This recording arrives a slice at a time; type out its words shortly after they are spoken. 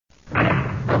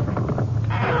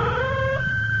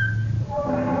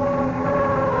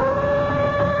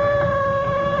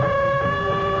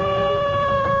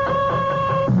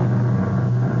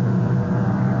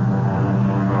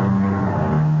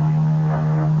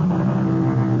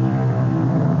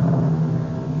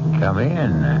Come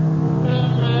in.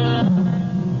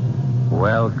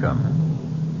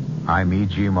 Welcome. I'm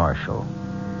E.G. Marshall.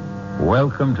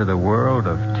 Welcome to the world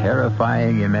of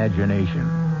terrifying imagination.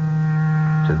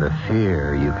 To the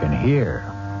fear you can hear.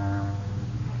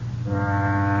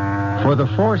 For the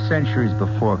 4 centuries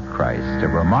before Christ, a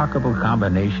remarkable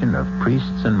combination of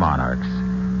priests and monarchs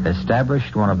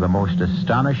established one of the most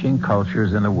astonishing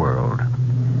cultures in the world.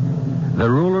 The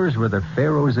rulers were the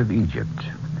pharaohs of Egypt,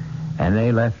 and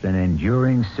they left an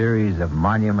enduring series of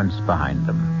monuments behind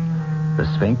them. The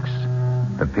Sphinx,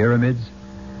 the pyramids,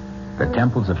 the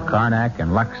temples of Karnak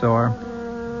and Luxor,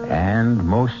 and,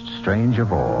 most strange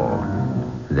of all,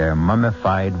 their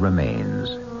mummified remains,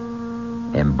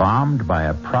 embalmed by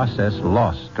a process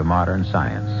lost to modern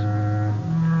science.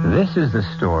 This is the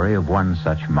story of one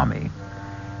such mummy,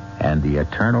 and the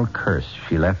eternal curse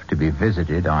she left to be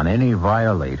visited on any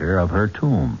violator of her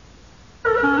tomb.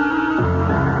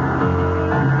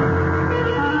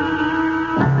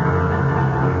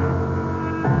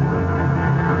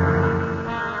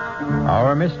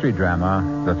 Our mystery drama,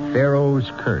 The Pharaoh's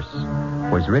Curse,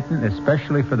 was written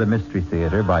especially for the Mystery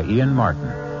Theater by Ian Martin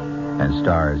and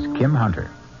stars Kim Hunter.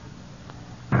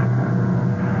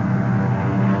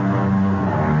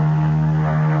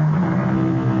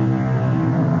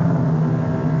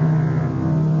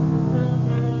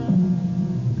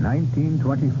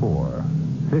 1924,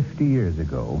 50 years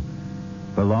ago,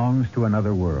 belongs to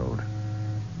another world.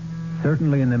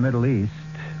 Certainly in the Middle East,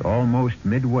 almost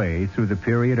midway through the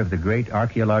period of the great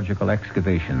archaeological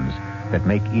excavations that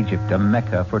make Egypt a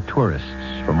mecca for tourists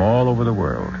from all over the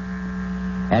world.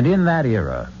 And in that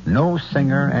era, no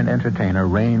singer and entertainer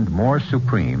reigned more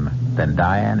supreme than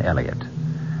Diane Elliott,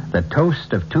 the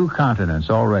toast of 2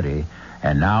 continents already,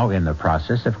 and now in the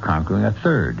process of conquering a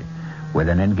third, with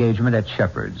an engagement at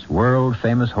Shepherd's,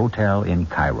 world-famous hotel in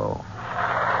Cairo.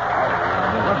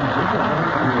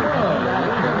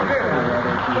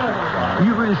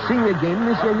 You will sing again,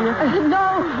 Miss Elliott?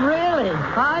 No, really.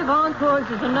 5 encores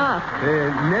is enough.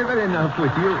 Never enough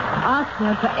with you.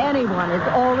 Asking for anyone is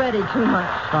already too much.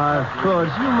 Of course,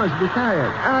 you must be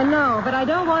tired. I know, but I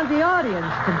don't want the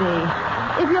audience to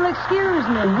be. If you'll excuse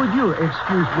me. Would you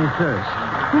excuse me first?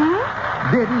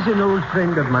 There is an old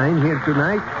friend of mine here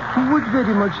tonight who would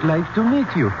very much like to meet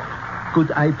you.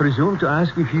 Could I presume to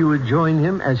ask if you would join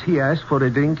him as he asked for a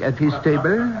drink at his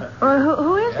table?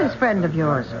 Who is this friend of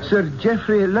yours? Sir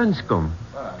Geoffrey Lunscombe.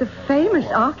 The famous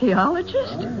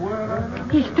archaeologist?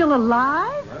 He's still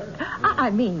alive? I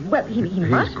mean, well, he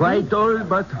must He's quite old,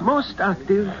 but most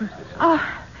active.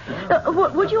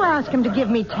 Would you ask him to give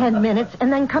me 10 minutes and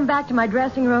then come back to my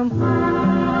dressing room?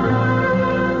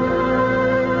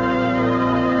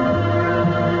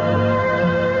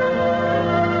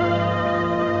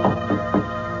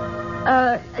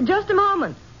 Just a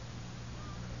moment.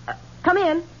 Come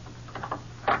in.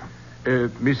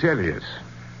 Miss Elliott.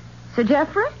 Sir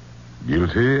Geoffrey?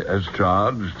 Guilty as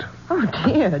charged. Oh,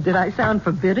 dear. Did I sound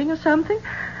forbidding or something?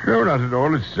 No, not at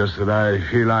all. It's just that I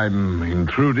feel I'm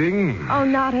intruding. Oh,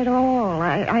 not at all.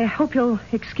 I hope you'll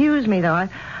excuse me, though.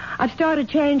 I've started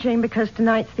changing because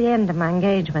tonight's the end of my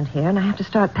engagement here, and I have to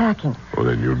start packing. Well,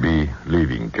 then you'll be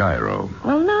leaving Cairo.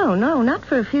 Well, no, not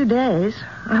for a few days.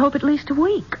 I hope at least a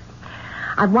week.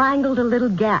 I've wangled a little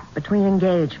gap between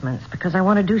engagements because I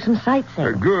want to do some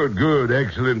sightseeing. Good,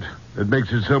 excellent. That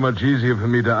makes it so much easier for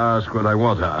me to ask what I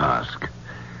want to ask.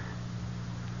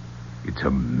 It's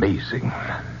amazing.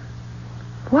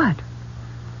 What?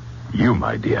 You,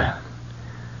 my dear.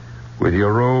 With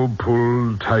your robe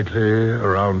pulled tightly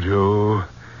around you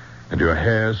and your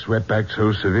hair swept back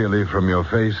so severely from your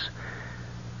face.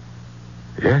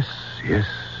 Yes.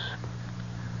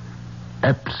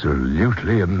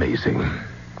 Absolutely amazing.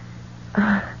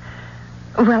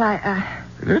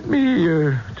 Let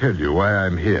me tell you why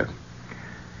I'm here.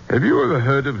 Have you ever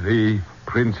heard of the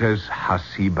Princess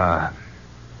Hasiba?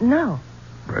 No.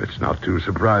 Well, it's not too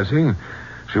surprising.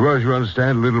 She was, you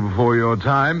understand, a little before your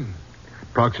time.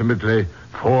 Approximately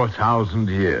 4,000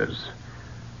 years.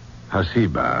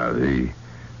 Hasiba, the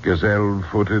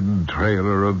gazelle-footed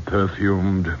trailer of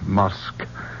perfumed musk.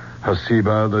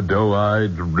 Hasiba, the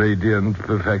doe-eyed, radiant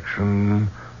perfection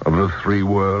of the 3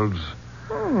 worlds.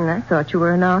 I thought you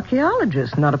were an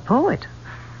archaeologist, not a poet.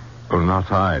 Well,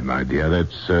 not I, my dear.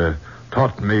 That's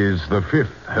Thotmes V,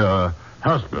 her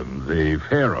husband, the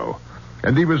pharaoh.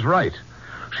 And he was right.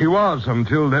 She was,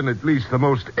 until then at least, the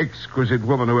most exquisite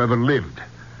woman who ever lived.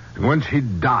 And when she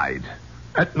died,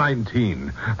 at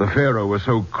 19, the pharaoh was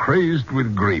so crazed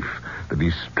with grief that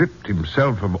he stripped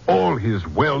himself of all his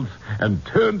wealth and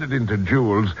turned it into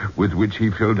jewels with which he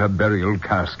filled her burial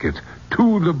casket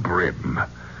to the brim.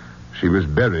 She was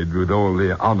buried with all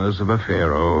the honors of a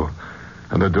pharaoh,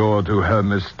 and the door to her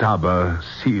mastaba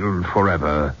sealed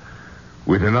forever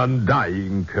with an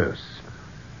undying curse.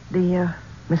 The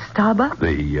mastaba?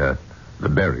 The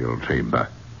burial chamber.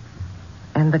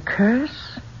 And the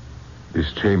curse?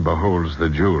 This chamber holds the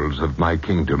jewels of my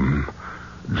kingdom.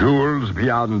 Jewels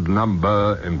beyond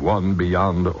number and one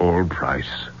beyond all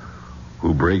price.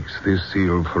 Who breaks this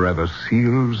seal forever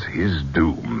seals his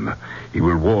doom. He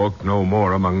will walk no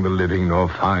more among the living nor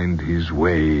find his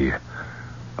way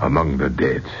among the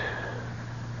dead.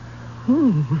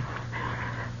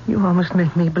 You almost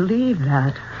make me believe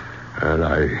that. And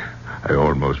I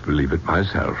almost believe it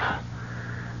myself.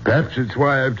 Perhaps it's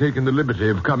why I've taken the liberty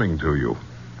of coming to you.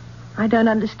 I don't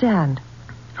understand.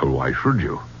 Oh, why should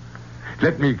you?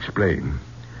 Let me explain.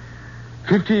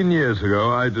 15 years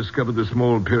ago, I discovered the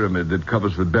small pyramid that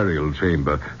covers the burial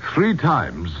chamber. 3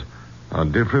 times,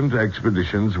 on different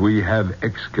expeditions, we have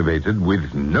excavated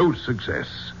with no success.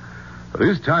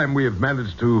 This time, we have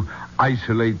managed to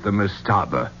isolate the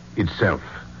mastaba itself,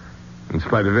 in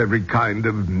spite of every kind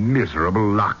of miserable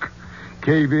luck.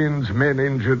 Cave-ins, men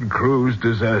injured, crews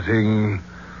deserting.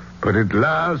 But at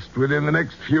last, within the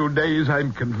next few days,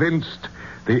 I'm convinced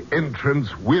the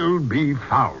entrance will be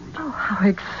found. Oh, how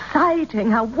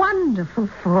exciting, how wonderful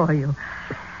for you.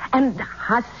 And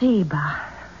Hasiba,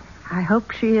 I hope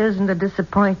she isn't a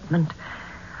disappointment.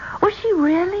 Was she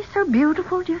really so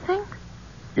beautiful, do you think?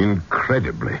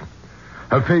 Incredibly.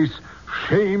 Her face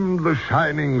shamed the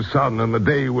shining sun, and the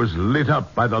day was lit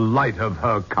up by the light of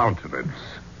her countenance.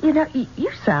 You know,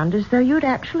 you sound as though you'd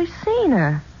actually seen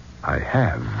her. I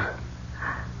have.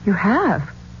 You have?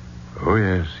 Oh,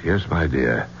 yes, my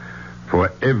dear.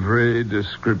 For every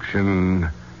description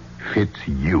fits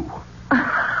you.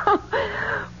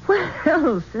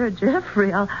 Well, Sir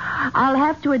Geoffrey, I'll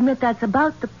have to admit that's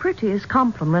about the prettiest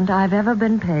compliment I've ever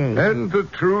been paid. And the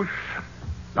truth.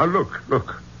 Now, look.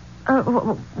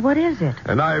 What is it?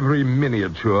 An ivory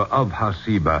miniature of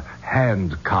Hasiba,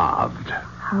 hand-carved.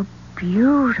 How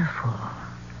beautiful.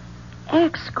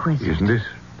 Exquisite. Isn't it?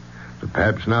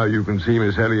 Perhaps now you can see,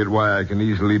 Miss Elliot, why I can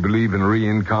easily believe in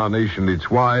reincarnation.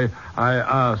 It's why I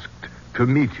asked to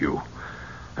meet you.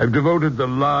 I've devoted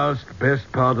the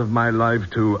best part of my life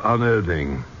to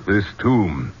unearthing this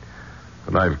tomb.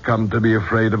 And I've come to be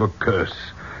afraid of a curse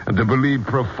and to believe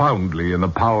profoundly in the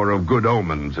power of good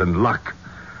omens and luck.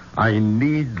 I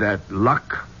need that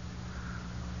luck.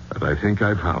 But I think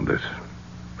I found it.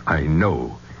 I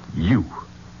know you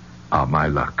are my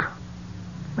luck.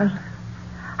 Well,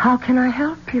 how can I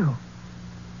help you?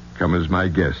 Come as my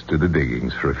guest to the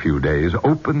diggings for a few days.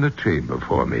 Open the chamber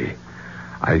for me.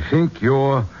 I think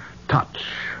your touch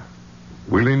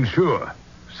will ensure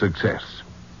success.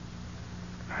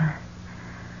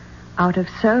 Out of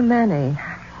so many,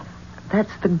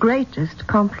 that's the greatest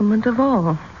compliment of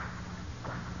all.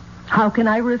 How can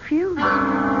I refuse?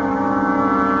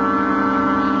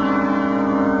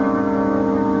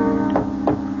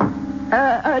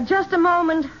 Just a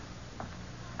moment.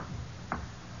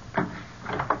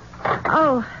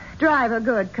 Oh, driver,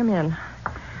 good. Come in.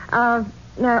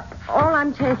 Now, all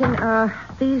I'm taking are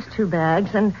these 2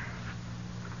 bags, and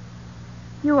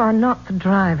you are not the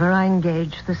driver I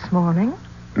engaged this morning.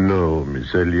 No,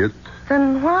 Miss Elliot.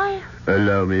 Then why?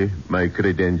 Allow me my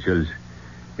credentials.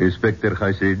 Inspector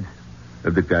Hasid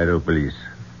of the Cairo Police.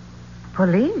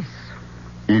 Police?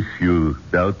 If you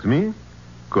doubt me,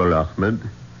 call Ahmed.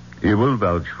 He will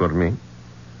vouch for me.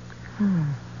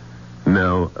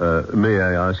 Now, may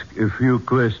I ask a few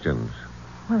questions?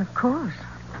 Well, of course.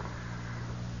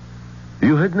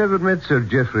 You had never met Sir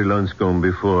Geoffrey Lonscombe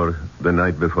before the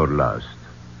night before last.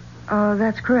 Oh,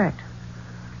 that's correct.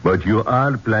 But you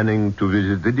are planning to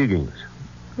visit the diggings.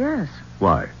 Yes.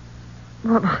 Why?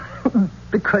 Well,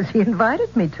 because he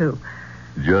invited me to.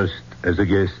 Just as a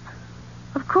guest?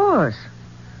 Of course.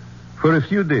 For a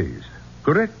few days,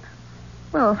 correct?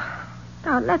 Well,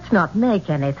 now, let's not make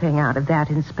anything out of that,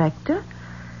 Inspector.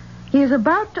 He is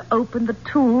about to open the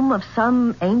tomb of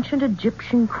some ancient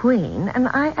Egyptian queen, and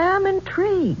I am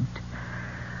intrigued.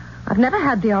 I've never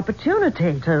had the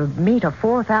opportunity to meet a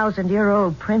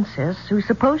 4,000-year-old princess who's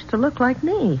supposed to look like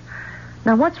me.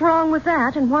 Now, what's wrong with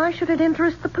that, and why should it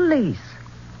interest the police?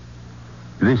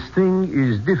 This thing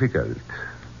is difficult.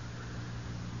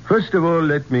 First of all,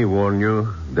 let me warn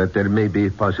you that there may be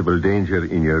possible danger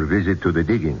in your visit to the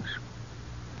diggings.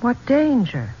 What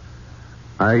danger?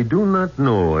 I do not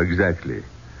know exactly.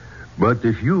 But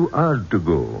if you are to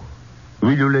go,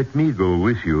 will you let me go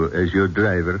with you as your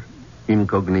driver,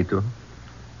 incognito?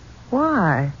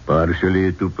 Why?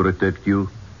 Partially to protect you.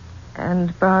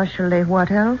 And partially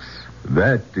what else?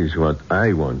 That is what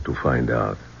I want to find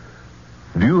out.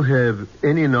 Do you have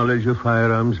any knowledge of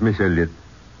firearms, Miss Elliot?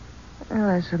 Well,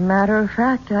 as a matter of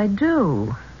fact, I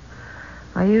do.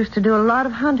 I used to do a lot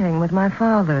of hunting with my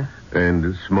father.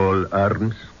 And small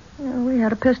arms? We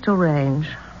had a pistol range.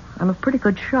 I'm a pretty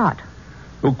good shot.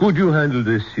 Oh, could you handle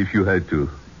this if you had to?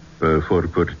 For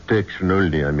protection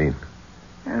only, I mean.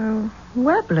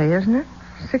 Webley, isn't it?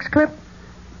 6-clip?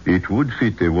 It would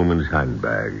fit a woman's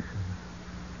handbag.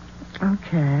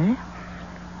 Okay.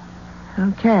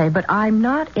 Okay, but I'm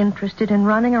not interested in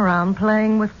running around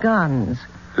playing with guns.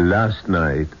 Last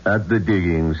night, at the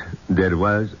diggings, there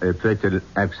was a fatal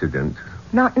accident.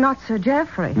 Not Sir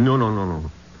Geoffrey.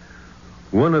 No.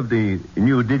 One of the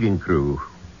new digging crew.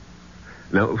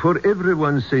 Now, for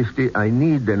everyone's safety, I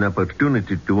need an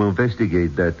opportunity to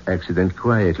investigate that accident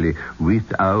quietly,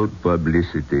 without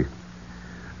publicity.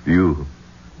 You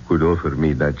could offer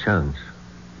me that chance.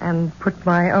 And put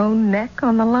my own neck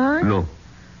on the line? No.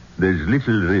 There's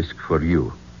little risk for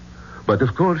you. But,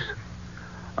 of course,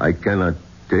 I cannot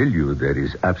tell you there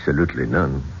is absolutely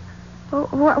none.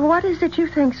 What is it you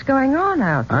think's going on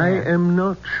out there? I am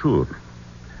not sure.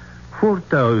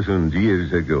 4,000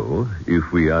 years ago,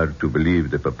 if we are to believe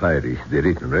the papyri, the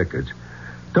written records,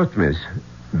 Thutmose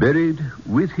buried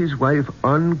with his wife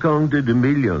uncounted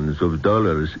millions of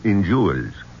dollars in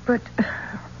jewels. But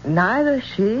neither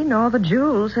she nor the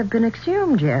jewels have been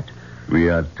exhumed yet. We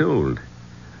are told.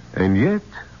 And yet,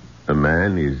 a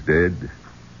man is dead.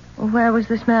 Where was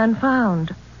this man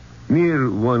found? Near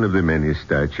one of the many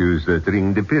statues that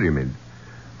ring the pyramid,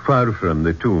 far from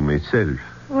the tomb itself.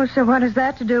 Well, so what has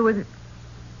that to do with...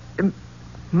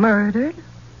 murdered?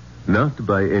 Not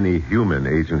by any human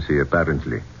agency,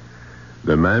 apparently.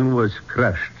 The man was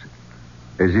crushed,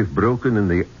 as if broken in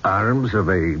the arms of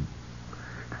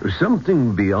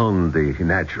something beyond the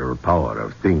natural power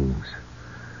of things.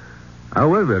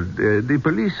 However, the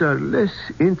police are less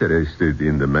interested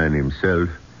in the man himself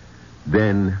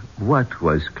than what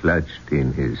was clutched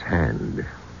in his hand.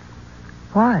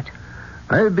 What?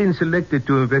 I have been selected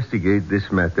to investigate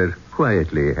this matter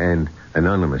quietly and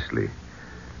anonymously.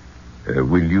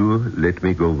 Will you let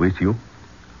me go with you?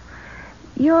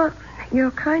 You're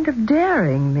kind of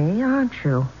daring me, aren't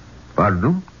you?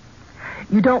 Pardon?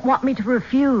 You don't want me to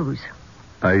refuse.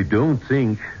 I don't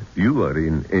think you are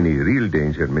in any real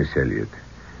danger, Miss Elliot.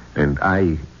 And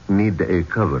I need a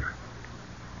cover.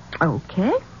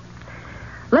 Okay.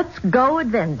 Let's go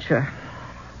adventure.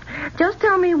 Just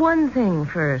tell me one thing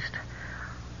first.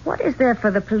 What is there for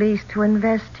the police to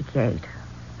investigate?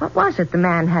 What was it the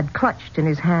man had clutched in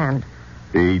his hand?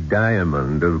 A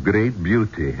diamond of great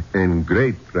beauty and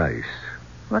great price.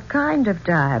 What kind of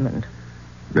diamond?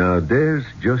 Now, there's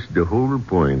just the whole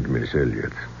point, Miss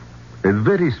Elliot. A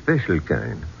very special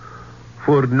kind.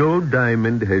 For no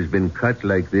diamond has been cut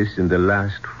like this in the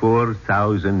last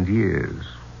 4,000 years.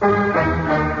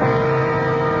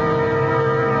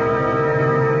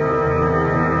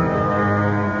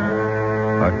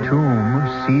 A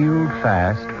tomb sealed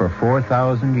fast for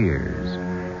 4,000 years,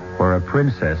 where a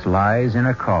princess lies in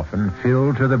a coffin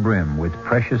filled to the brim with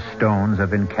precious stones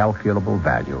of incalculable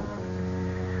value.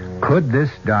 Could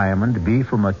this diamond be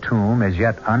from a tomb as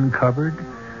yet uncovered,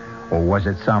 or was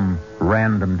it some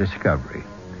random discovery?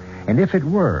 And if it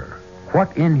were,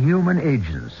 what inhuman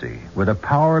agency, with a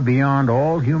power beyond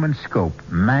all human scope,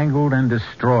 mangled and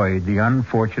destroyed the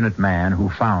unfortunate man who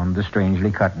found the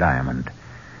strangely cut diamond?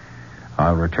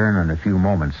 I'll return in a few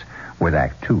moments with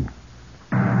Act 2.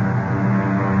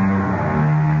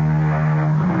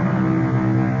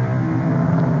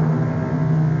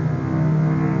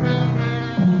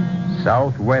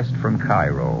 Southwest from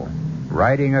Cairo,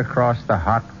 riding across the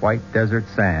hot white desert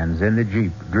sands in the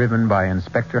jeep driven by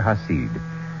Inspector Hasid,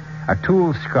 a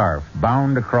tulle scarf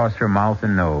bound across her mouth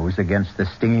and nose against the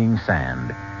stinging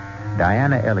sand,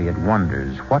 Diana Elliott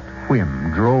wonders what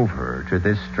whim drove her to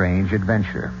this strange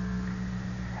adventure.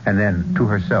 And then, to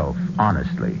herself,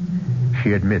 honestly,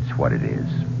 she admits what it is.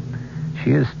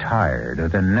 She is tired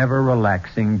of the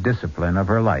never-relaxing discipline of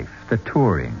her life, the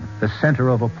touring, the center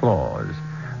of applause,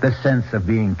 the sense of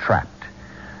being trapped.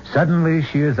 Suddenly,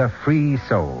 she is a free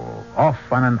soul,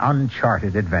 off on an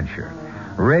uncharted adventure,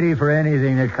 ready for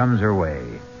anything that comes her way,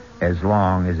 as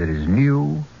long as it is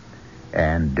new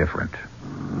and different.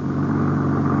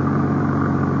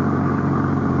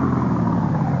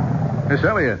 Miss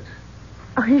Elliott.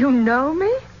 Oh, you know me?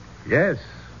 Yes.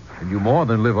 And you more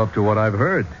than live up to what I've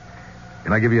heard.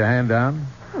 Can I give you a hand down?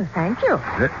 Oh, thank you.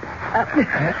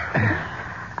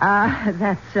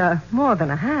 That's more than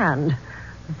a hand.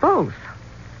 Both.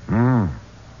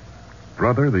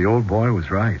 Brother, the old boy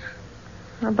was right.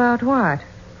 About what?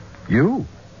 You.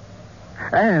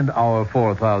 And our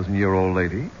 4,000-year-old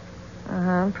lady.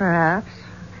 Perhaps.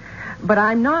 But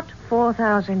I'm not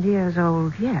 4,000 years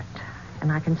old yet.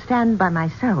 And I can stand by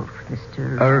myself,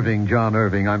 Mr. Irving, John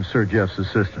Irving. I'm Sir Jeff's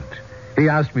assistant. He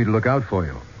asked me to look out for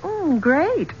you.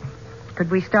 Great. Could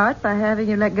we start by having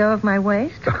you let go of my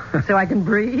waist so I can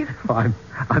breathe? Oh,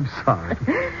 I'm sorry.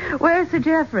 Where's Sir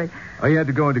Geoffrey? He had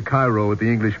to go into Cairo with the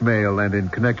English mail and in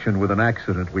connection with an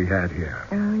accident we had here.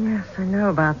 Oh, yes, I know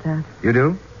about that. You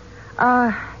do?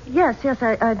 Yes,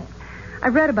 I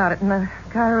read about it in the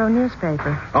Cairo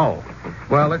newspaper. Oh.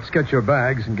 Well, let's get your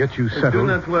bags and get you settled. Do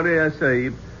not worry,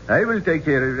 Sahib. I will take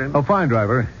care of them. Oh, fine,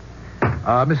 driver.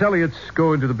 Miss Elliott's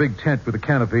go into the big tent with the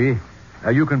canopy.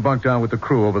 You can bunk down with the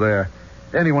crew over there.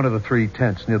 Any one of the 3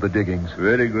 tents near the diggings.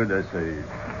 Very good, Sahib.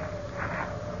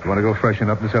 You want to go freshen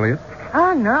up, Miss Elliott?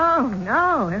 Oh,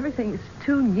 no. Everything is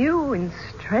too new and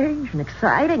strange and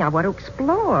exciting. I want to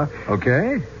explore.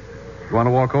 Okay. You want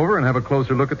to walk over and have a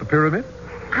closer look at the pyramid?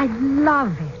 I'd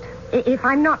love it. If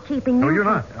I'm not keeping you... No, you're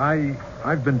not.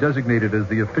 I've been designated as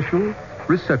the official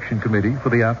reception committee for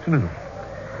the afternoon.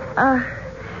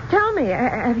 Tell me,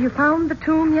 have you found the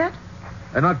tomb yet?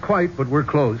 Not quite, but we're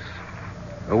close.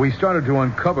 We started to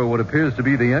uncover what appears to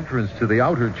be the entrance to the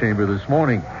outer chamber this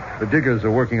morning. The diggers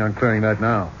are working on clearing that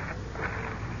now.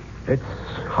 It's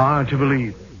hard to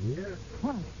believe.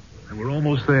 And we're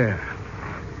almost there.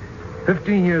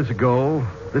 15 years ago,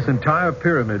 this entire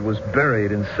pyramid was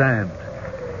buried in sand.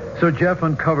 Sir Jeff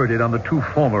uncovered it on the 2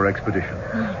 former expeditions.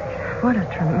 What a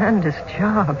tremendous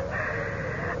job.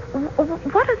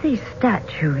 What are these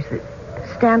statues that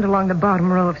stand along the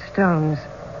bottom row of stones?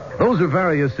 Those are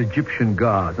various Egyptian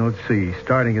gods. Now, let's see.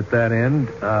 Starting at that end,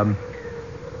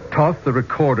 Thoth, the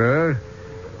recorder,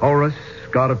 Horus,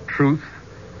 god of truth,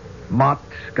 Mot,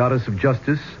 goddess of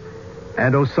justice,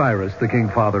 and Osiris, the king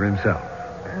father himself.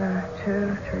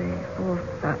 2, 3, 4,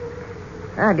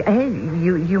 5. Hey,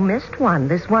 you missed one.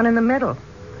 This one in the middle.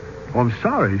 Oh, I'm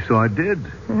sorry. So I did.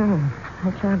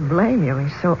 I can't blame you.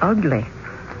 He's so ugly.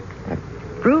 That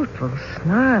brutal,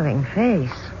 snarling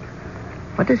face.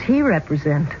 What does he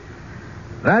represent?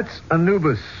 That's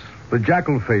Anubis, the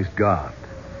jackal-faced god.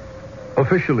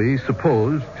 Officially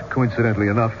supposed, coincidentally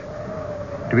enough,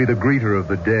 to be the greeter of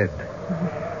the dead.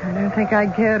 I don't think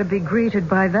I'd care to be greeted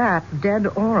by that, dead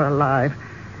or alive.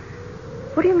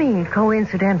 What do you mean,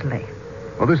 coincidentally?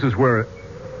 Well, this is where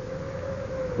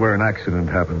an accident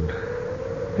happened.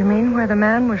 You mean where the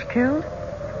man was killed?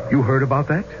 You heard about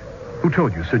that? Who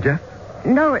told you, Sir Jeff?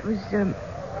 No, it was,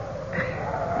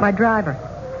 my driver.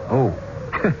 Oh.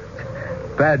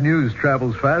 Bad news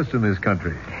travels fast in this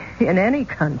country. In any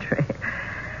country.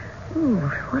 Ooh,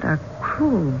 what a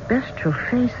cruel, bestial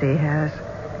face he has.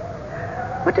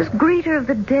 What does greeter of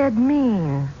the dead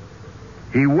mean?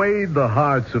 He weighed the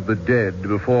hearts of the dead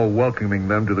before welcoming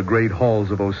them to the great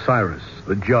halls of Osiris,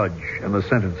 the judge and the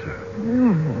sentencer.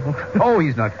 Oh,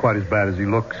 he's not quite as bad as he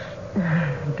looks.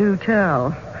 Do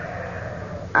tell.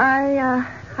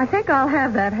 I think I'll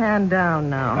have that hand down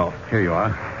now. Oh, here you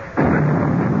are.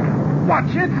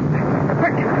 Watch it!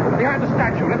 Quick! Behind the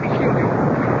statue. Let me shield you.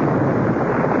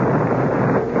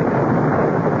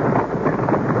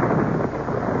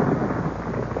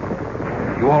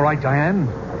 You all right, Diane?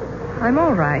 I'm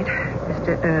all right,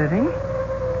 Mr. Irving.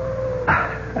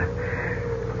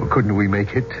 Well, couldn't we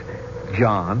make it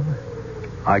John?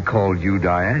 I called you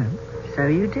Diane. So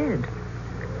you did.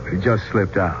 It just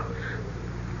slipped out.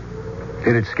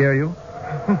 Did it scare you?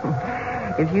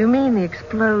 If you mean the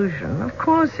explosion, of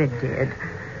course it did.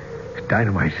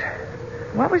 Dynamite.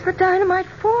 What was the dynamite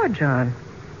for, John?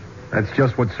 That's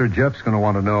just what Sir Jeff's going to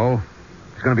want to know.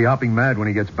 He's going to be hopping mad when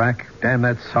he gets back. Damn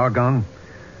that Sargon.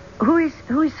 Who is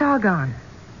Sargon?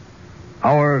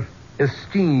 Our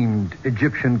esteemed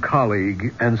Egyptian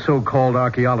colleague and so-called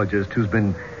archaeologist who's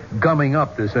been gumming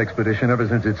up this expedition ever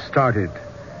since it started.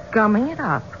 Gumming it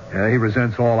up? He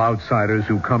resents all outsiders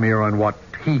who come here on what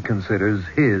he considers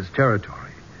his territory.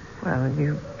 Well,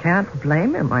 you can't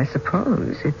blame him, I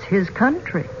suppose. It's his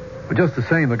country. But just the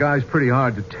same, the guy's pretty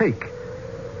hard to take.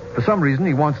 For some reason,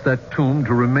 he wants that tomb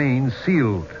to remain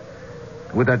sealed.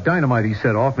 With that dynamite he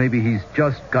set off, maybe he's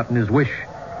just gotten his wish.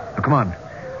 Now, come on.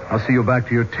 I'll see you back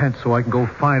to your tent so I can go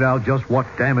find out just what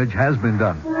damage has been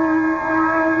done.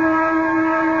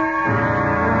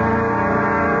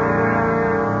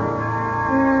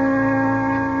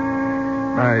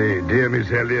 My dear Miss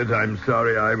Elliott, I'm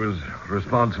sorry I was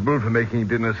responsible for making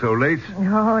dinner so late.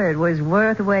 Oh, it was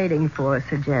worth waiting for,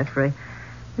 Sir Geoffrey.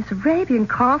 This Arabian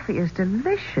coffee is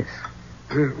delicious.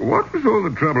 What was all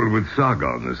the trouble with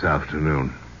Sargon this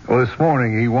afternoon? Well, this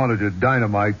morning he wanted to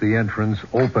dynamite the entrance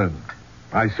open.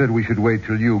 I said we should wait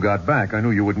till you got back. I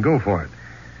knew you wouldn't go for it.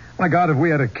 My God, if we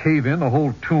had a cave-in, the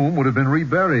whole tomb would have been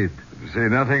reburied. say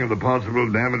nothing of the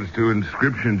possible damage to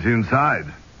inscriptions inside.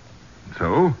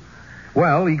 So?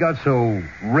 Well, he got so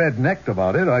red-necked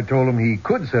about it, I told him he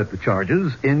could set the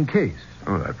charges in case.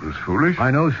 Oh, that was foolish.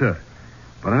 I know, sir.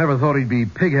 But I never thought he'd be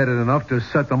pig-headed enough to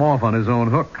set them off on his own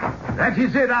hook. That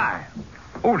is it, I.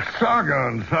 Oh,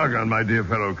 Sargon, my dear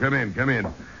fellow. Come in.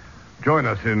 Join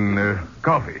us in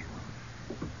coffee.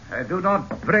 I do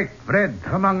not break bread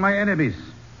among my enemies.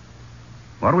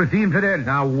 Or with the infidel.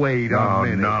 Now, wait a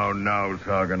minute. No,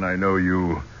 Sargon. I know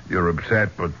you're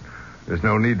upset, but there's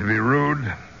no need to be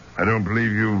rude. I don't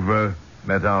believe you've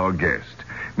met our guest,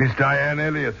 Miss Diane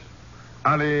Elliott.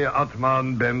 Ali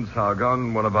Atman Ben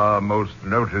Sargon, one of our most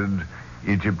noted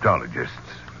Egyptologists.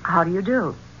 How do you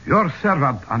do? Your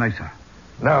servant, Anissa.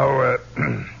 Now,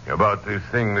 about this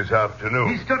thing this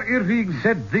afternoon. Mr. Irving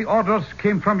said the orders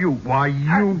came from you. Why,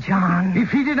 you... John.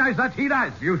 If he denies that, he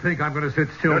lies. You think I'm going to sit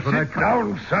still for that? Sit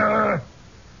down, sir.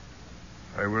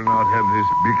 I will not have this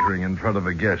bickering in front of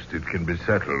a guest. It can be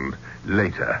settled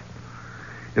later.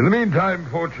 In the meantime,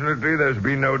 fortunately, there's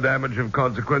been no damage of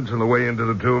consequence, and the way into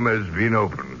the tomb has been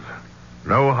opened.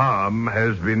 No harm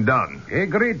has been done. A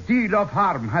great deal of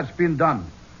harm has been done.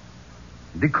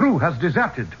 The crew has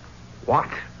deserted. What?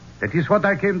 That is what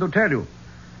I came to tell you.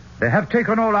 They have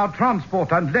taken all our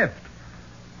transport and left.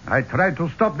 I tried to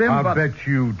stop them, I but... bet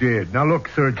you did. Now, look,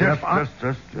 Sir Jeff...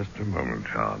 Just a moment,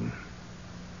 John.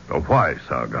 Oh, why,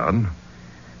 Sargon?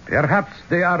 Perhaps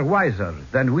they are wiser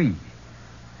than we.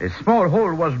 A small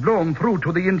hole was blown through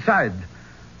to the inside,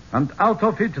 and out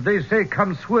of it, they say,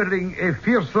 comes swirling a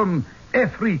fearsome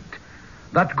Efreet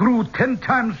that grew 10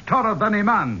 times taller than a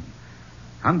man,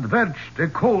 and belched a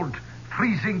cold,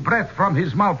 freezing breath from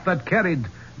his mouth that carried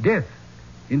death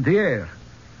in the air.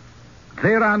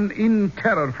 They ran in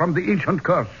terror from the ancient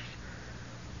curse.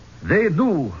 They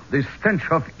knew the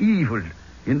stench of evil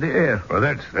in the air. Well,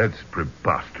 that's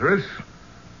preposterous.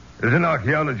 As an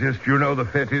archaeologist, you know the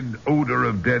fetid odor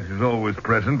of death is always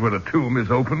present when a tomb is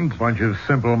opened. Bunch of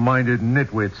simple-minded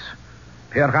nitwits.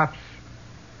 Perhaps.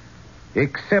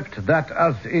 Except that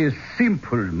as a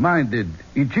simple-minded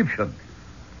Egyptian,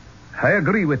 I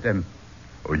agree with them.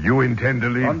 Oh, you intend to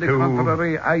leave On the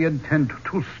contrary, I intend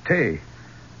to stay.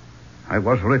 I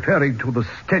was referring to the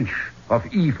stench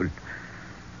of evil,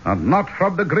 and not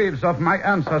from the graves of my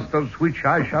ancestors, which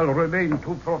I shall remain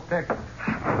to protect.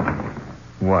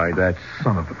 Why, that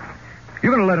son of a...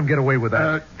 You're going to let him get away with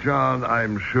that? John,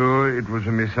 I'm sure it was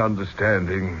a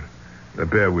misunderstanding.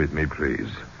 Bear with me, please.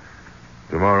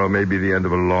 Tomorrow may be the end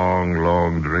of a long,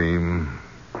 long dream.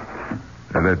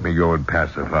 And let me go and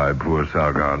pacify poor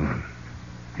Sargon.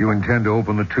 You intend to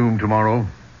open the tomb tomorrow?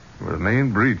 Well, the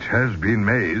main breach has been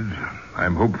made.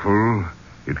 I'm hopeful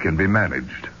it can be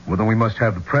managed. Well, then we must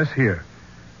have the press here.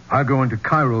 I'll go into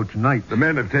Cairo tonight. The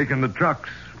men have taken the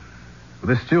trucks. Well,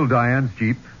 there's still Diane's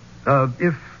Jeep.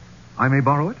 If I may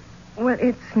borrow it? Well,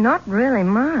 it's not really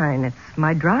mine. It's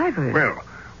my driver's. Well,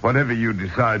 whatever you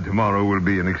decide tomorrow will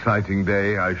be an exciting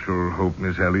day. I shall hope,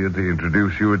 Miss Elliott, to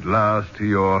introduce you at last to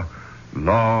your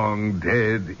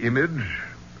long-dead image.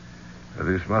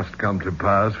 This must come to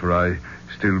pass, for I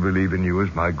still believe in you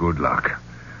as my good luck.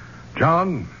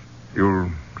 John, you'll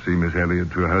see Miss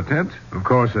Elliott to her tent? Of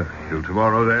course, sir. Till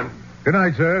tomorrow, then. Good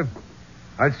night, sir.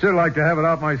 I'd still like to have it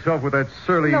out myself with that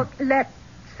surly... Look, let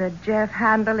Sir Jeff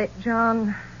handle it,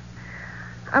 John.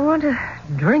 I want to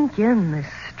drink in this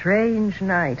strange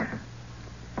night.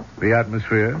 The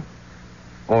atmosphere?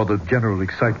 Or the general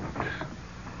excitement?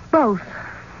 Both.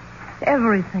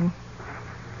 Everything.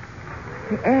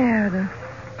 The air, the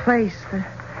place,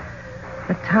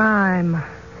 the time.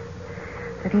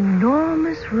 That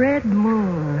enormous red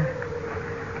moon.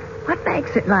 What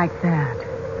makes it like that?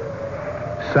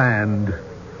 Sand,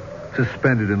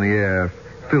 suspended in the air,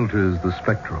 filters the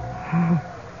spectrum.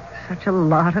 Such a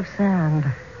lot of sand.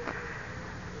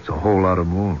 It's a whole lot of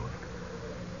moon.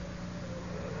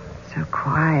 So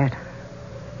quiet.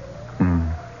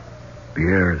 The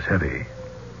air is heavy.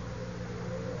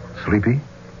 Sleepy?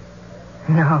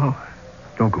 No.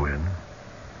 Don't go in.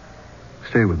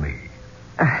 Stay with me.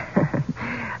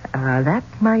 That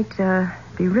might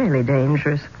be really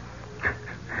dangerous.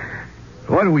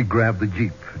 Why don't we grab the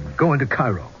Jeep and go into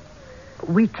Cairo?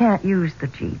 We can't use the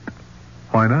Jeep.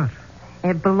 Why not?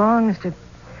 It belongs to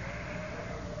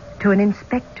an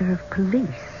inspector of police.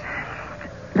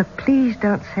 Look, please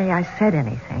don't say I said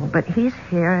anything, but he's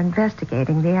here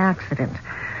investigating the accident.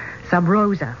 Sub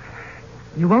Rosa.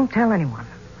 You won't tell anyone.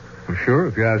 Well, sure,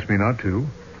 if you ask me not to.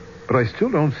 But I still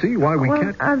don't see why we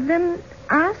can't... Then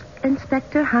ask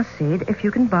Inspector Hassid if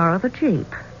you can borrow the Jeep.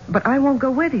 But I won't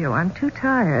go with you. I'm too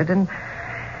tired and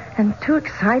too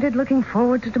excited looking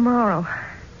forward to tomorrow.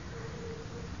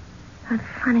 But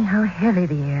funny how heavy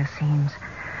the air seems.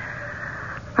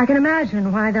 I can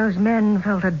imagine why those men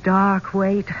felt a dark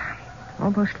weight,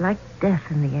 almost like death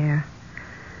in the air.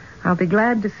 I'll be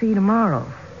glad to see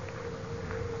tomorrow.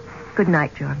 Good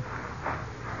night, John.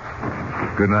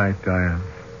 Good night, Diane.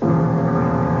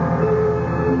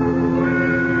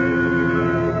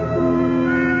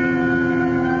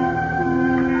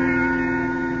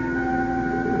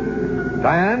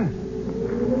 Diane?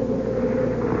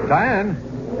 Diane?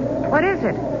 What is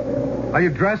it? Are you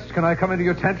dressed? Can I come into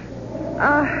your tent?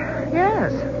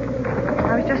 Yes.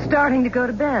 I was just starting to go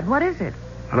to bed. What is it?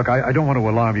 Look, I don't want to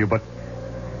alarm you, but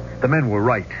the men were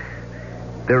right.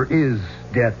 There is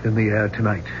death in the air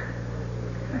tonight.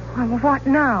 Well, what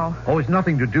now? Oh, it's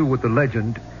nothing to do with the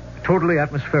legend. Totally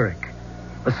atmospheric.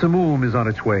 A simoom is on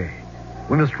its way.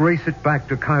 We must race it back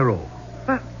to Cairo.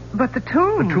 But the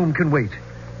tomb... The tomb can wait,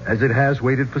 as it has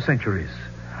waited for centuries.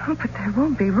 Oh, but there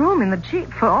won't be room in the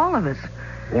jeep for all of us.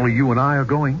 Only you and I are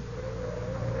going.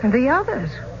 And the others?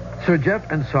 Sir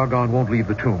Jeff and Sargon won't leave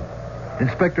the tomb.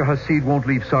 Inspector Hasid won't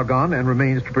leave Sargon and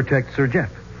remains to protect Sir Jeff.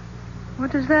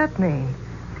 What does that mean?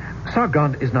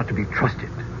 Sargon is not to be trusted.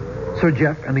 Sir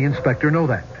Jeff and the inspector know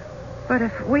that. But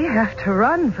if we have to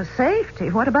run for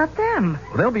safety, what about them?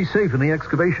 Well, they'll be safe in the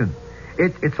excavation.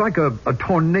 It's like a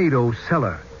tornado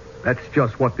cellar. That's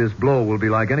just what this blow will be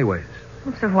like anyways.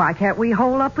 So why can't we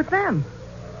hole up with them?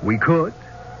 We could,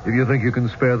 if you think you can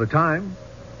spare the time.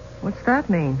 What's that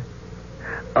mean?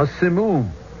 A simoom.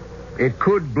 It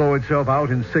could blow itself out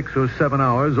in 6 or 7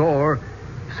 hours or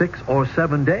 6 or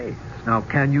 7 days. Now,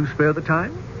 can you spare the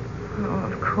time? Oh,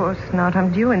 of course not.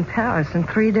 I'm due in Paris in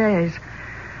 3 days.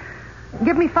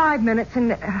 Give me 5 minutes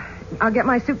and I'll get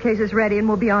my suitcases ready and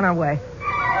we'll be on our way.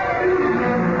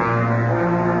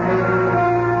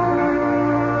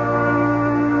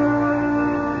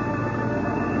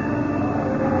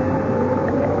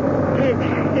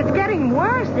 It's getting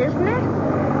worse, isn't it?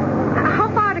 How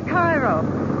far to Cairo?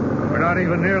 We're not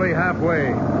even nearly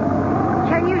halfway.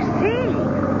 Can you see?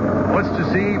 What's to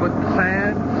see but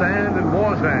sand, sand, and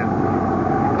more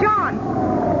sand? John,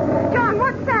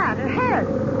 what's that ahead?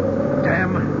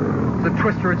 Damn, the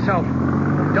twister itself.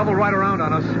 Double right around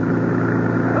on us.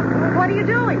 What are you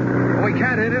doing? We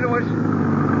can't hit into it.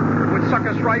 It would suck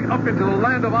us right up into the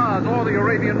land of Oz or the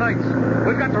Arabian Nights.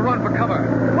 We've got to run for cover.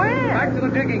 Where? Back to the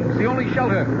diggings, the only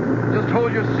shelter. Just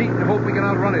hold your seat and hope we can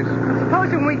outrun it.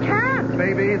 Supposing we can't.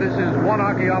 Baby, this is one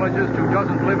archaeologist who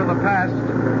doesn't live in the past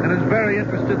and is very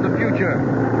interested in the future.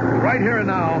 Right here and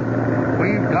now,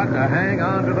 we've got to hang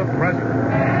on to the present.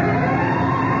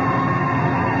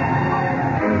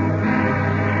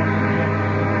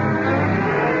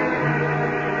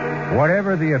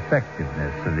 Whatever the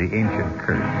effectiveness of the ancient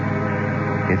curse,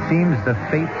 it seems the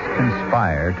fates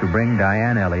conspire to bring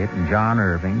Diane Elliott and John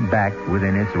Irving back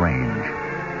within its range.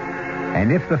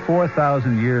 And if the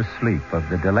 4,000-year sleep of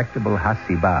the delectable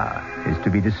Hasiba is to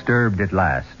be disturbed at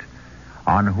last,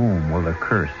 on whom will the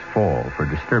curse fall for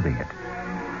disturbing it?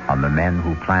 On the men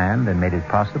who planned and made it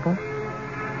possible?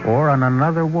 Or on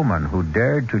another woman who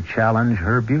dared to challenge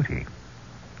her beauty?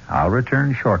 I'll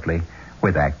return shortly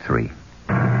with Act 3.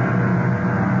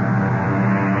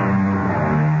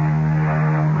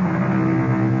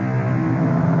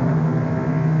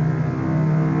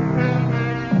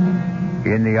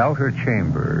 In the outer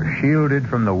chamber, shielded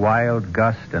from the wild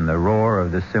gust and the roar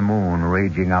of the simoon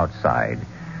raging outside,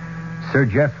 Sir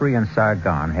Geoffrey and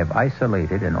Sargon have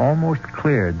isolated and almost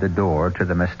cleared the door to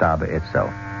the mastaba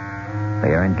itself.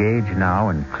 They are engaged now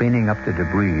in cleaning up the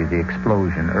debris the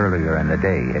explosion earlier in the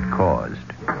day had caused.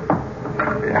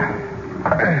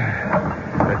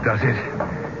 That does it.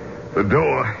 The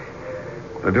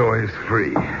door is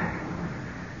free.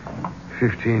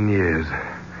 15 years.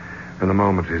 And the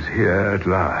moment is here at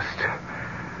last.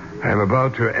 I am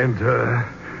about to enter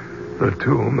the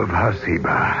tomb of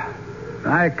Hasiba.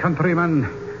 My countrymen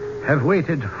have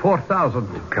waited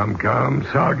 4,000. Come,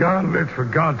 Sargon. Let's for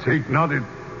God's sake not at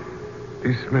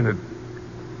this minute.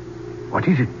 What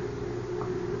is it?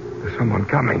 There's someone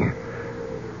coming.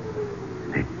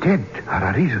 The dead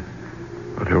are arisen.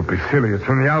 But don't be silly. It's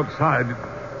from the outside.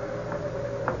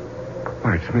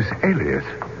 Why, it's Miss Elliott.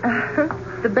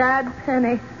 The bad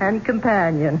penny and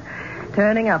companion.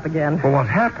 Turning up again. Well, what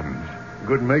happened?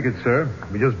 Couldn't make it, sir.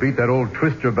 We just beat that old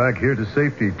twister back here to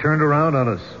safety. Turned around on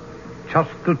us.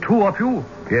 Just the two of you?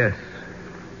 Yes.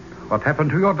 What happened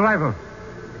to your driver?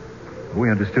 We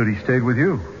understood he stayed with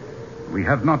you. We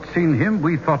had not seen him.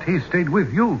 We thought he stayed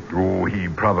with you. Oh, he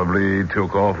probably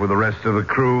took off with the rest of the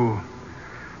crew.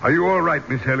 Are you all right,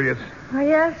 Miss Elliott? Oh,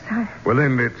 yes. Well,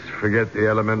 then let's forget the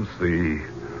elements, the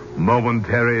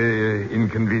momentary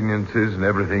inconveniences and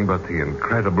everything but the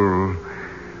incredible,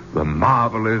 the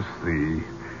marvelous, the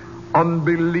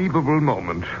unbelievable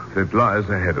moment that lies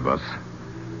ahead of us.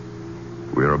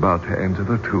 We're about to enter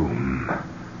the tomb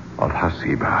of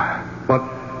Hasiba. But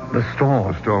the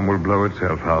storm... The storm will blow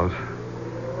itself out.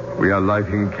 We are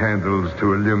lighting candles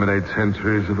to illuminate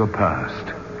centuries of the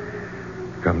past.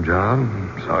 Come,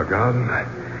 John, Sargon,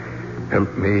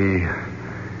 help me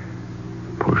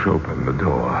push open the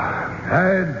door.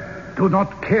 I do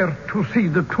not care to see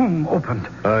the tomb opened.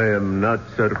 I am not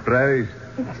surprised.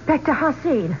 Inspector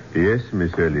Hasid. Yes,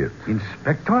 Miss Elliot.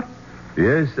 Inspector?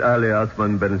 Yes, Ali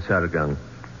Athman Ben Sargon.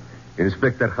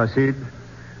 Inspector Hasid,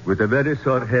 with a very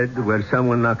sore head where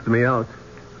someone knocked me out.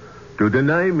 To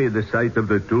deny me the sight of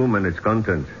the tomb and its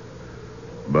contents.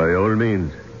 By all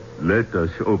means, let us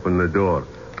open the door.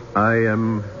 I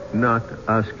am not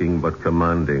asking but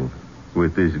commanding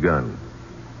with this gun.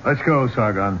 Let's go,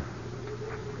 Sargon.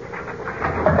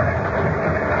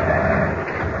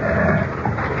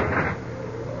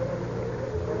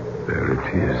 There it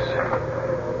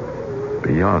is.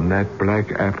 Beyond that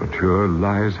black aperture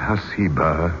lies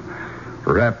Hasiba,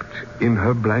 wrapped in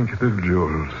her blanket of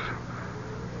jewels.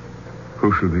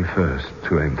 Who shall be first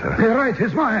to enter? The right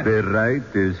is mine. The right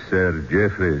is Sir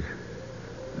Geoffrey's.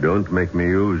 Don't make me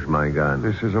use my gun.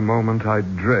 This is a moment I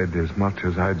dread as much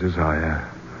as I desire.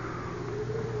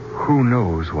 Who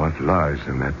knows what lies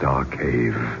in that dark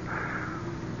cave?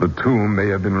 The tomb may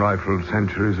have been rifled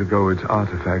centuries ago. Its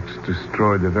artifacts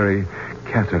destroyed the very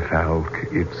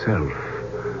catafalque itself.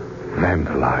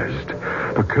 Vandalized.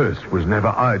 The curse was never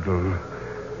idle.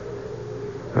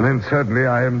 And then suddenly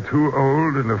I am too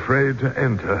old and afraid to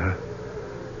enter.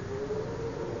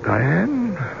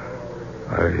 Diane,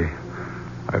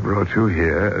 I brought you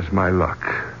here as my luck.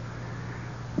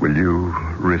 Will you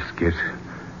risk it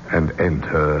and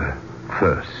enter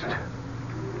first?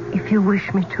 If you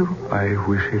wish me to. I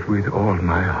wish it with all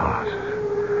my heart.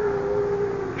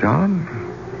 John,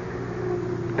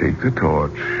 take the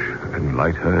torch and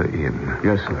light her in.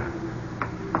 Yes, sir.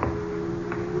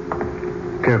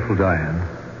 Careful, Diane.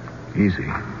 Easy.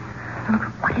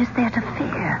 What is there to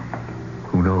fear?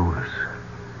 Who knows?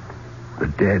 The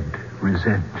dead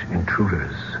resent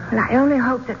intruders. Well, I only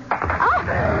hope that... Oh!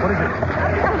 What is it?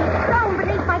 Some stone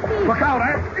beneath my feet. Look out,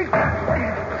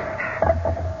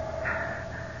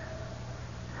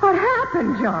 What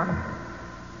happened, John?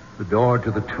 The door to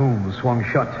the tomb swung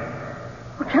shut.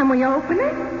 Well, can we open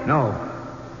it? No.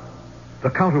 The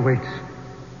counterweights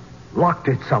locked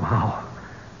it somehow.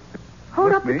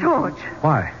 Hold up the torch.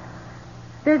 Why?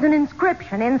 There's an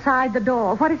inscription inside the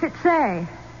door. What does it say?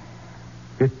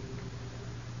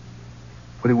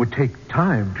 But it would take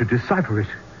time to decipher it.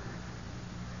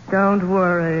 Don't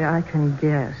worry, I can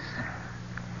guess.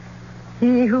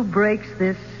 He who breaks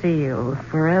this seal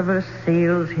forever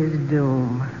seals his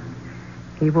doom.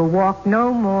 He will walk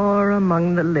no more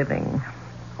among the living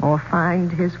or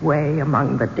find his way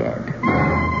among the dead.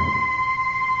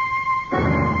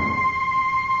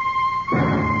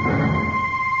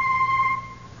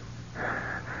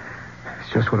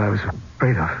 It's just what I was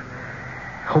afraid of.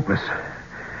 Hopeless.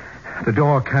 The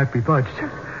door can't be budged.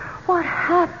 What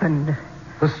happened?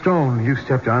 The stone you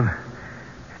stepped on,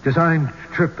 designed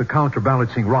to trip the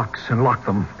counterbalancing rocks and lock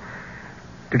them.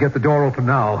 To get the door open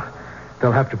now,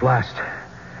 they'll have to blast.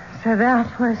 So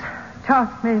that was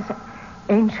Tothman's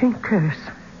ancient curse.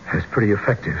 It's pretty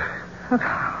effective. Look,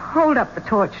 hold up the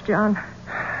torch, John.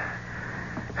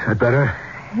 Is that better?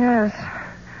 Yes.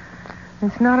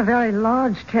 It's not a very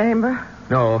large chamber.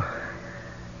 No.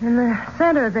 In the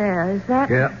center there, is that...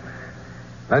 Yeah.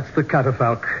 That's the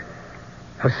catafalque.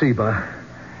 Hasiba.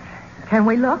 Can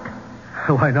we look?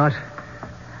 Why not?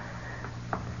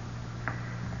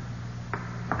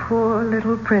 Poor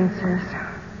little princess.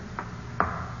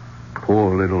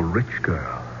 Poor little rich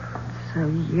girl. So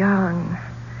young.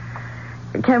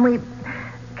 Can we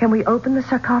open the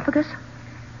sarcophagus?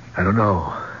 I don't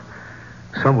know.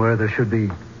 Somewhere there should be...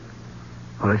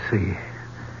 Well, let's see.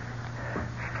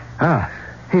 Ah,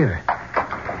 here.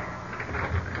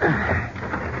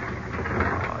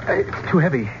 It's too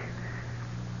heavy.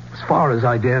 As far as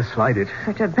I dare slide it.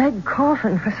 Such a big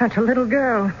coffin for such a little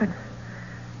girl.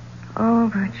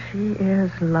 But she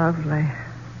is lovely.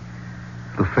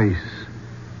 The face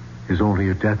is only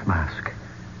a death mask.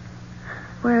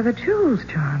 Where are the jewels,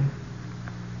 John?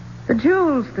 The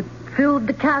jewels that filled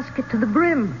the casket to the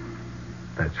brim.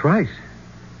 That's right.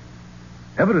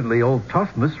 Evidently, old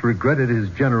Tothmas regretted his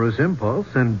generous impulse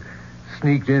and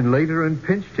sneaked in later and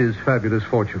pinched his fabulous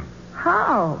fortune.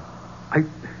 How?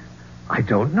 I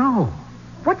don't know.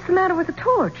 What's the matter with the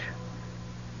torch?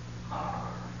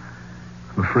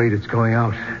 I'm afraid it's going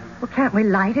out. Well, can't we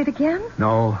light it again?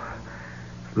 No.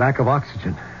 Lack of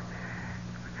oxygen.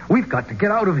 We've got to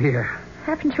get out of here.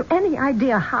 Haven't you any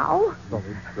idea how?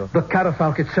 The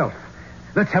catafalque itself.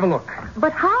 Let's have a look.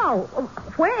 But how?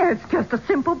 Where? It's just a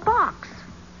simple box.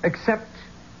 Except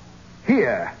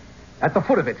here, at the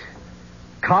foot of it.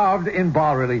 Carved in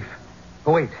bas-relief.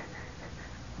 Oh, wait.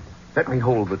 Let me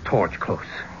hold the torch close.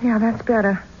 Yeah, that's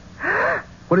better.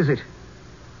 What is it?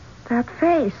 That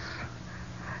face.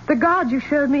 The god you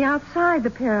showed me outside the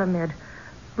pyramid.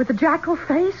 With the jackal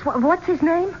face. What's his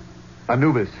name?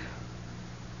 Anubis.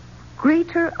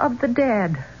 Greeter of the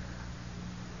dead.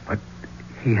 But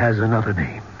he has another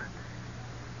name.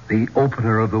 The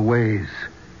opener of the ways.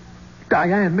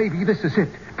 Diane, maybe this is it.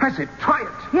 Press it. Try it.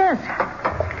 Yes.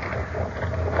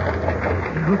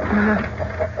 The opener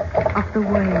of the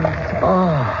ways.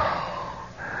 Oh.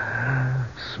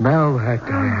 Smell that,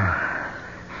 Diane.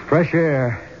 Fresh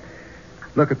air.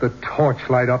 Look at the torch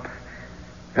light up.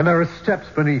 And there are steps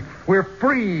beneath. We're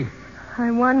free.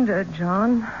 I wonder,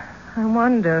 John. I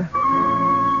wonder.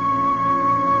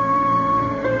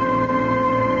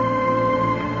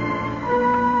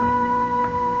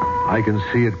 I can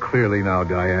see it clearly now,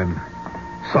 Diane.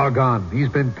 Sargon, he's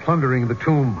been plundering the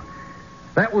tomb.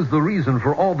 That was the reason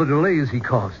for all the delays he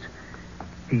caused.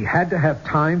 He had to have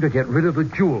time to get rid of the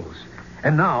jewels.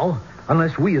 And now,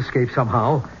 unless we escape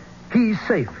somehow, he's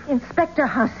safe. Inspector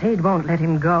Hasid won't let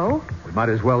him go. We might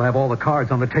as well have all the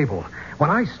cards on the table. When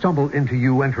I stumbled into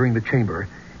you entering the chamber,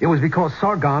 it was because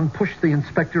Sargon pushed the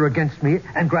inspector against me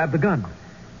and grabbed the gun.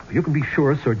 You can be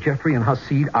sure Sir Geoffrey and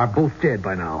Hasid are both dead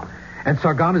by now. And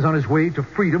Sargon is on his way to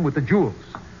freedom with the jewels.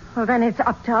 Well, then it's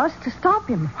up to us to stop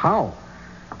him. How?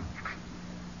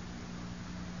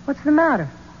 What's the matter?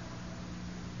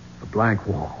 The blank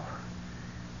wall.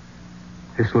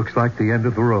 This looks like the end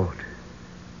of the road.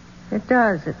 It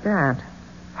does, at that.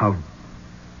 How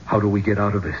do we get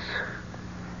out of this?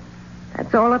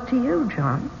 That's all up to you,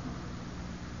 John.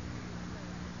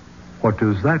 What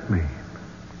does that mean?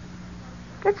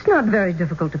 It's not very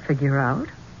difficult to figure out.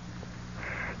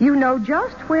 You know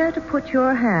just where to put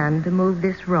your hand to move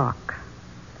this rock.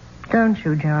 Don't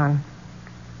you, John?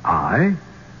 I?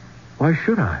 Why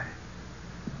should I?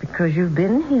 Because you've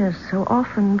been here so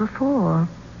often before.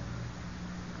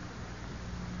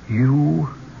 You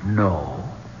know.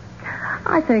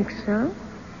 I think so.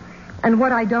 And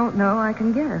what I don't know, I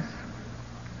can guess.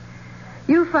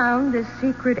 You found this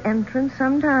secret entrance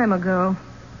some time ago.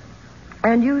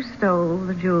 And you stole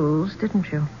the jewels,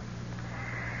 didn't you?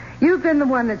 You've been the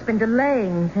one that's been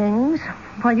delaying things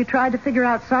while you tried to figure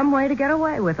out some way to get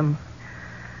away with them.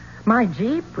 My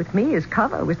Jeep with me as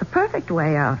cover was the perfect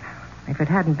way out, if it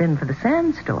hadn't been for the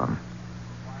sandstorm.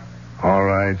 All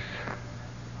right.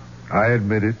 I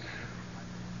admit it.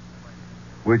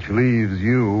 Which leaves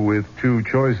you with two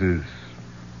choices.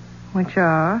 Which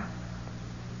are?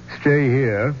 Stay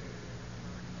here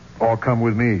or come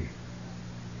with me.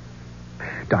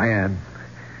 Diane,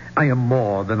 I am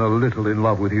more than a little in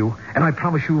love with you, and I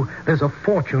promise you there's a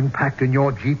fortune packed in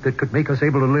your Jeep that could make us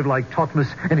able to live like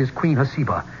Thutmose and his queen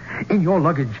Hasiba. In your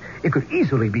luggage, it could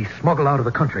easily be smuggled out of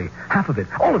the country. Half of it,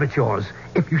 all of it's yours,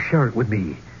 if you share it with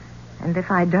me. And if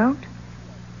I don't?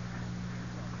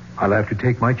 I'll have to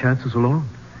take my chances alone,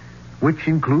 which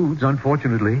includes,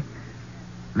 unfortunately,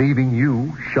 leaving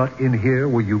you shut in here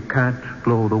where you can't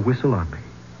blow the whistle on me.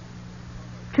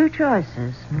 Two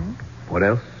choices, hmm? What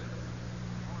else?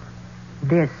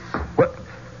 This. What?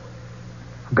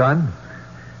 Gun?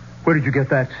 Where did you get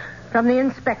that? From the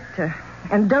inspector.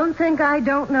 And don't think I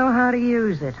don't know how to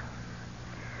use it.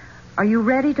 Are you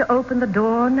ready to open the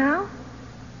door now?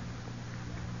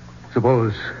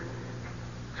 Suppose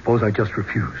I just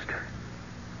refused.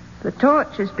 The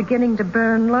torch is beginning to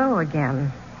burn low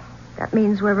again. That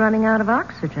means we're running out of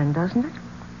oxygen, doesn't it?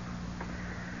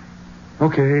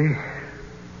 Okay.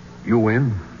 You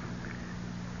win.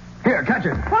 Here, catch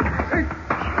it.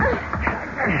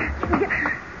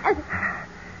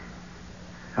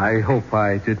 I hope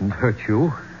I didn't hurt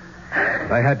you.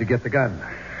 I had to get the gun.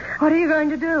 What are you going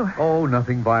to do? Oh,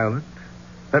 nothing violent.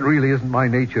 That really isn't my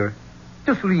nature.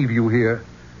 Just leave you here.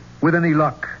 With any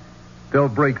luck, they'll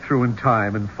break through in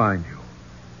time and find you.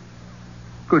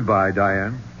 Goodbye,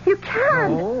 Diane. You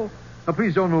can't. Oh, now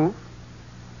please don't move.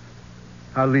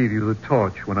 I'll leave you the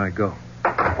torch when I go.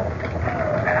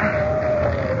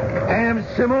 Damn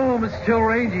Simone is still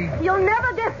rangy. You'll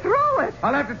never get through it.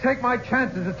 I'll have to take my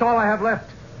chances. It's all I have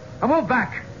left. Now move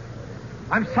back.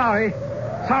 I'm sorry.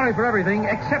 Sorry for everything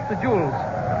except the jewels.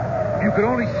 If you could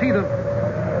only see them.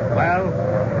 Well,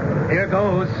 here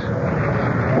goes.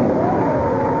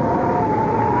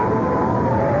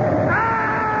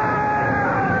 Ah!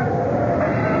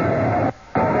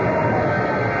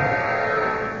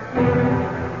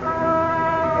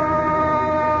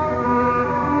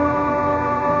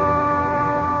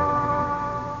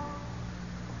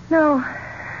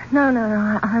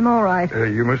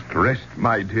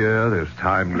 My dear, there's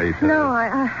time later. No,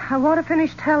 I want to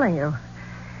finish telling you.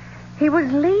 He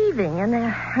was leaving,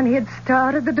 and he had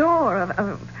started the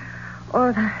door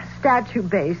or the statue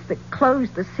base that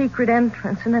closed the secret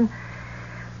entrance, and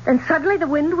then suddenly the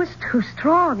wind was too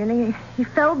strong, and he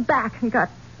fell back and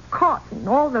got caught in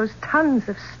all those tons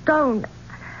of stone,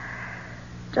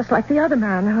 just like the other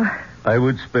man. I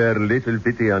would spare little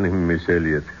pity on him, Miss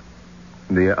Elliot.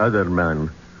 The other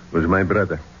man was my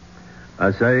brother.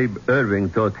 Asaib Irving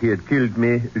thought he had killed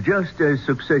me just as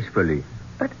successfully.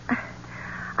 But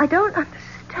I don't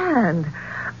understand.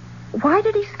 Why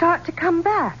did he start to come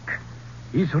back?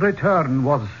 His return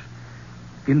was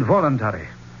involuntary.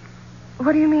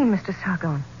 What do you mean, Mr.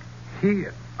 Sargon? He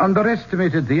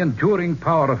underestimated the enduring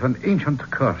power of an ancient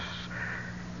curse.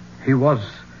 He was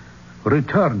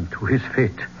returned to his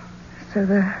fate. So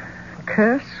the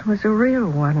curse was a real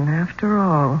one, after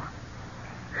all.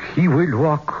 He will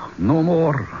walk no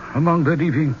more among the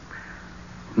living,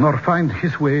 nor find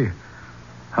his way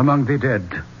among the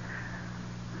dead.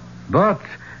 But,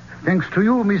 thanks to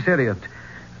you, Miss Elliot,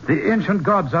 the ancient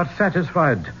gods are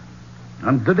satisfied,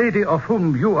 and the lady of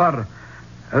whom you are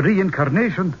a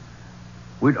reincarnation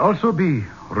will also be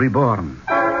reborn.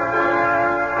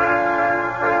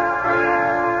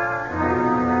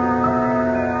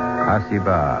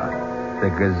 Hasiba, the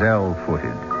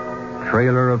gazelle-footed,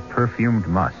 trailer of perfumed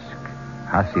musk.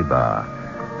 Hasiba,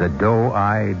 the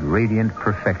doe-eyed, radiant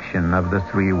perfection of the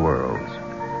three worlds.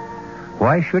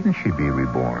 Why shouldn't she be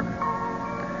reborn?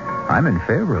 I'm in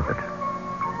favor of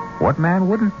it. What man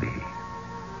wouldn't be?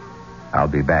 I'll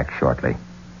be back shortly.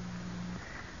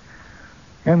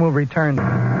 And we'll return.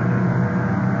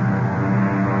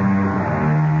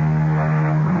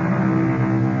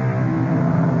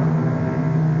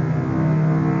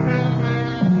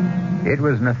 It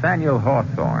was Nathaniel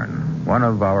Hawthorne, one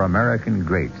of our American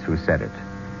greats, who said it.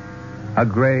 A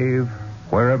grave,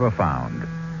 wherever found,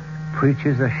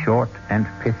 preaches a short and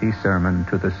pithy sermon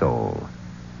to the soul.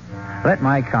 Let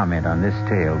my comment on this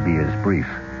tale be as brief.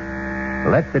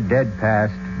 Let the dead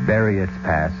past bury its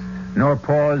past, nor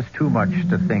pause too much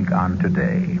to think on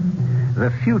today.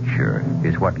 The future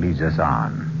is what leads us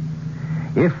on.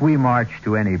 If we march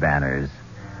to any banners,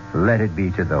 let it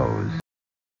be to those